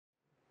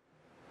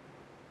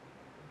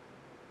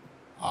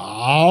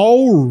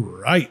All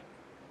right.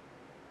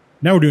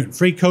 Now we're doing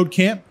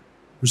FreeCodeCamp,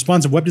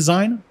 responsive web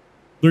design,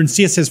 learn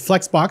CSS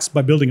Flexbox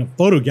by building a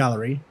photo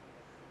gallery,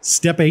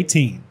 step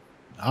 18.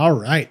 All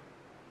right.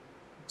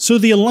 So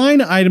the align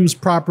items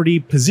property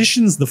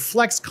positions the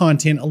flex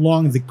content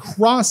along the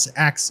cross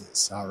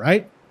axis. All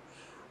right.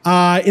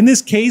 In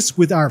this case,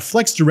 with our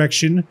flex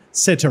direction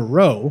set to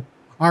row,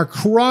 our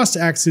cross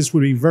axis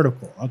would be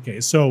vertical. Okay,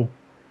 so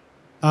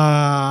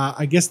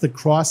I guess the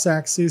cross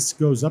axis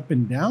goes up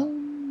and down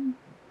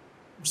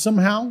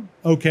somehow.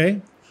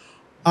 Okay.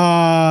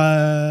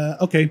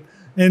 Okay.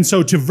 And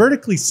so to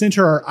vertically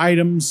center our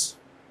items,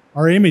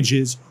 our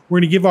images,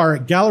 we're going to give our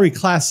gallery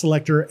class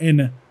selector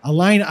an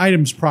align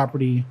items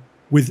property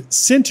with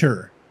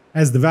center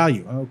as the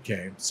value.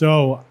 Okay.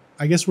 So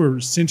I guess we're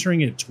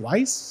centering it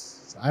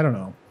twice. I don't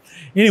know.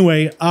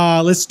 Anyway,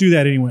 let's do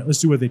that anyway. Let's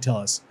do what they tell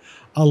us.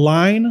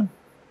 Align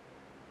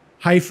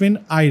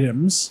hyphen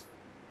items.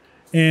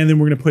 And then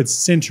we're going to put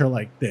center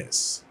like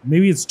this.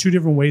 Maybe it's two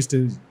different ways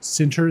to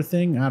center a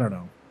thing. I don't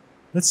know.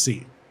 Let's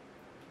see.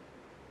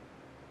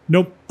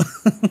 Nope.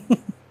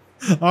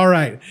 All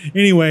right.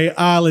 Anyway,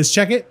 let's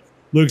check it.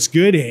 Looks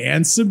good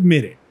and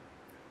submit it.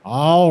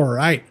 All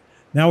right.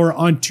 Now we're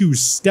on to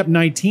step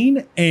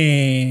 19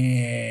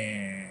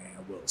 and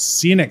we'll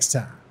see you next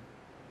time.